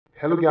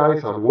Hello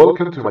guys and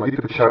welcome to my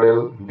YouTube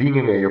channel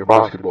DNA of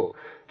Basketball.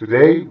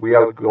 Today we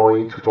are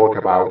going to talk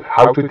about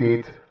how to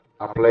edit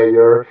a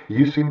player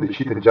using the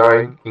cheat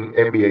engine in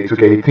NBA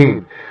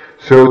 2K18.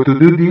 So to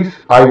do this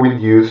I will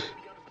use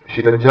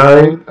cheat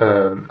engine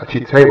and a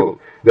cheat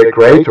table. The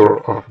creator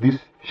of this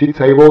cheat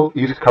table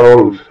is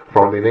Carolus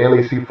from the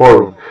NLAC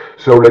forum.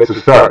 So let's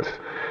start.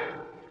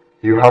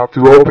 You have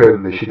to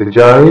open the cheat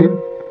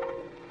engine,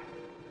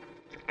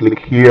 click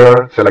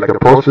here, select the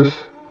process,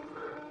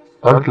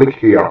 and click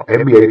here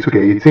NBA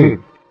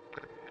 2K18.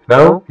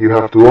 Now you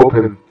have to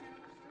open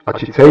a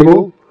cheat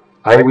table.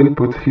 I will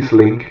put his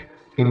link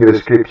in the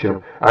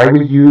description. I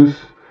will use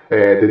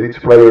the edit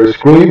player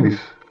screen,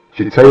 this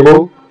cheat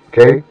table.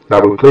 Okay,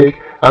 double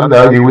click, and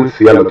now you will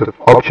see a lot of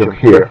options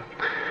here.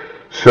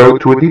 So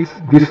to edit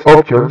these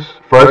options,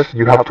 first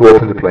you have to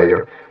open the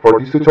player. For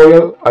this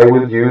tutorial, I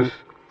will use,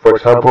 for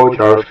example,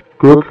 Charles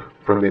Cook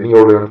from the New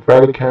Orleans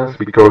Pelicans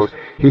because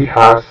he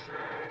has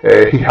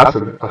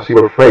a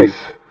silver face.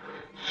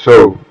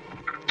 So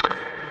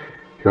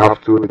you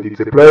have to edit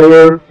the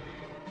player,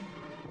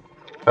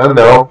 and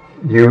now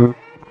you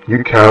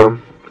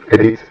can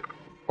edit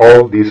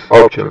all these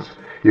options.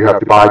 You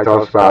have the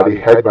vitals, body,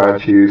 head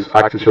badges,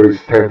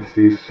 accessories,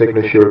 tendencies,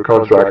 signature,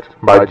 contract,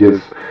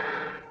 badges.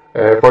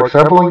 For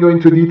example, I'm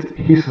going to edit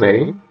his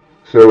name.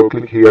 So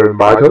click here in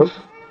vitals,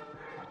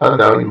 and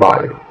now in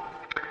bio.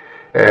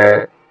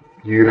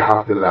 You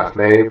have the last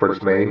name,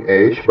 first name,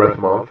 age, birth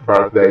month,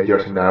 birthday,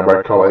 jersey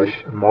number, college,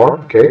 and more.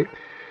 Okay.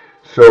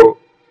 So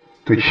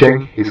to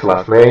change his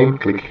last name,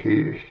 click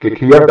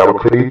here, double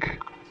click,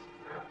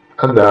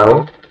 and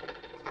now,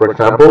 for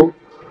example,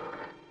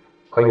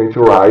 I'm going to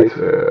write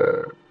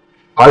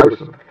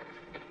Iverson.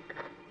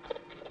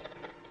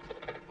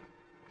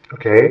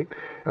 Okay,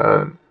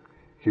 and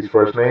his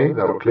first name,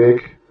 double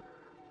click,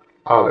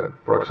 Allen,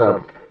 for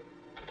example.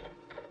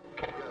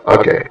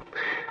 Okay,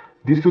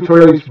 this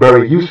tutorial is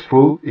very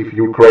useful if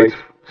you create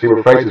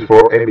silver faces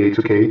for NBA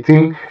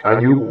 2K18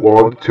 and you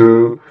want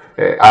to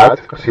add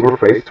a silver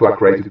face to a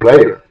created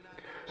player.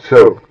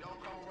 So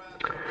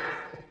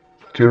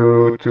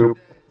to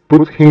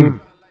put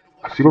him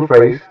a silver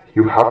face,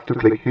 you have to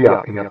click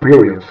here in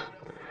appearance.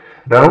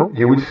 Now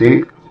you will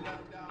see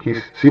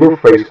his silver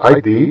face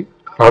ID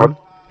and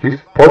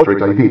his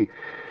portrait ID.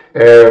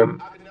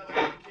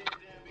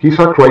 He's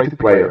a created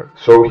player,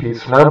 so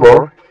his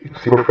number,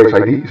 silver face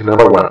ID, is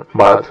number 1,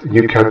 but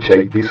you can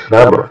change this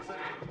number.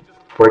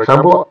 For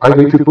example, I'm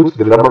going to put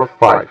the number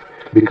 5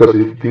 because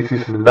this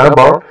is the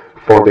number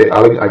for the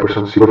Allen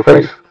Iverson silver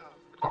face.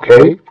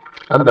 Okay,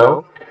 and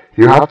now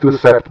you have to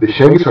accept the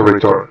changes and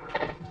return.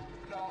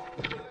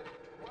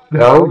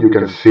 Now you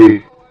can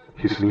see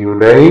his new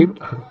name,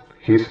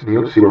 his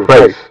new silver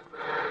face.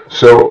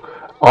 So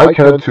I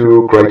can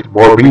to create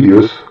more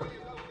videos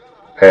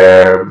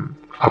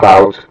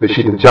about the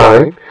cheat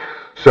engine.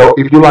 So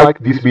if you like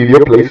this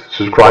video, please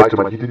subscribe to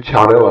my YouTube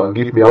channel and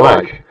give me a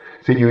like.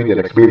 See you in the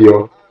next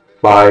video.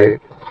 Bye.